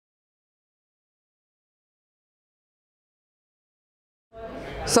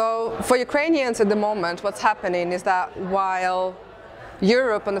So for Ukrainians at the moment, what's happening is that while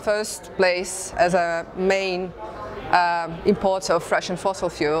Europe in the first place as a main importer of Russian fossil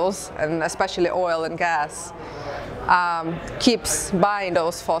fuels, and especially oil and gas, keeps buying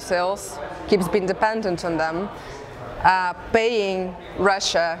those fossils, keeps being dependent on them, paying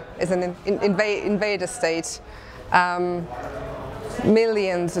Russia as an invader state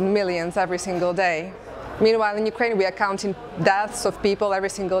millions and millions every single day. Meanwhile, in Ukraine, we are counting deaths of people every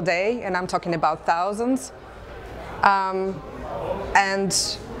single day, and I'm talking about thousands. And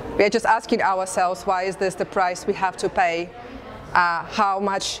we are just asking ourselves, why is this the price we have to pay? How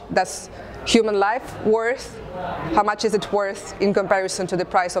much does human life worth? How much is it worth in comparison to the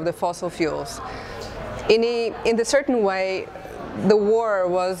price of the fossil fuels? In a certain way, the war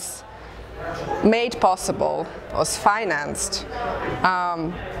was made possible, was financed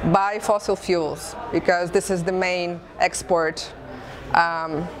by fossil fuels, because this is the main export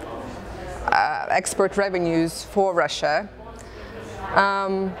revenues for Russia.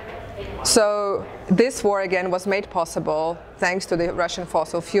 So this war again was made possible thanks to the Russian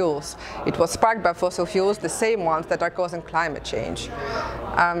fossil fuels. It was sparked by fossil fuels, the same ones that are causing climate change.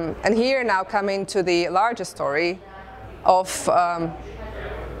 And here now coming to the larger story of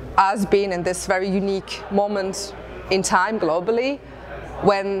us being in this very unique moment in time globally,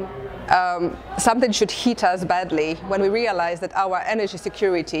 when something should hit us badly, when we realize that our energy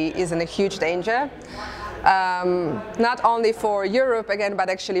security is in a huge danger. Not only for Europe again, but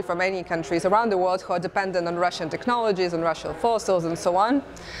actually for many countries around the world who are dependent on Russian technologies, on Russian fossils and so on.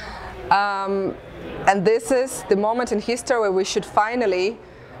 And this is the moment in history where we should finally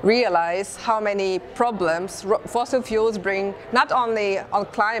realize how many problems fossil fuels bring, not only on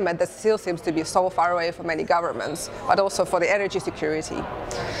climate that still seems to be so far away from many governments, but also for the energy security.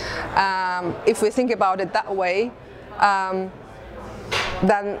 If we think about it that way,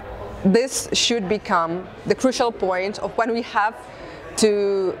 then this should become the crucial point of when we have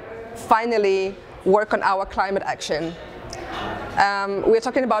to finally work on our climate action. We're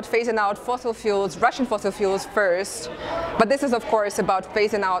talking about phasing out fossil fuels, Russian fossil fuels first, but this is of course about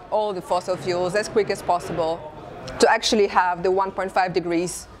phasing out all the fossil fuels as quick as possible to actually have the 1.5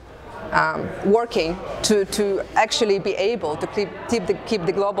 degrees working to actually be able to keep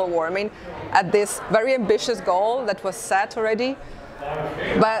the global warming at this very ambitious goal that was set already.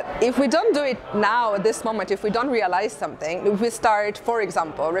 But if we don't do it now, at this moment, if we don't realize something, if we start, for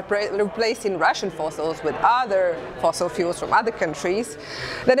example, replacing Russian fossils with other fossil fuels from other countries,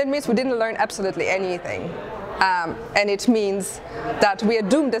 then it means we didn't learn absolutely anything. And it means that we are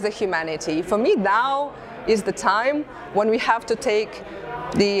doomed as a humanity. For me, now is the time when we have to take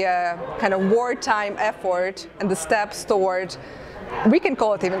the kind of wartime effort and the steps toward, we can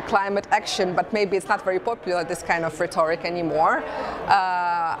call it even climate action, but maybe it's not very popular, this kind of rhetoric anymore.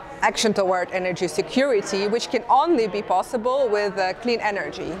 Action toward energy security, which can only be possible with clean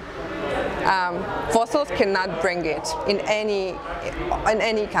energy. Fossils cannot bring it in any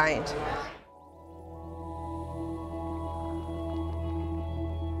kind.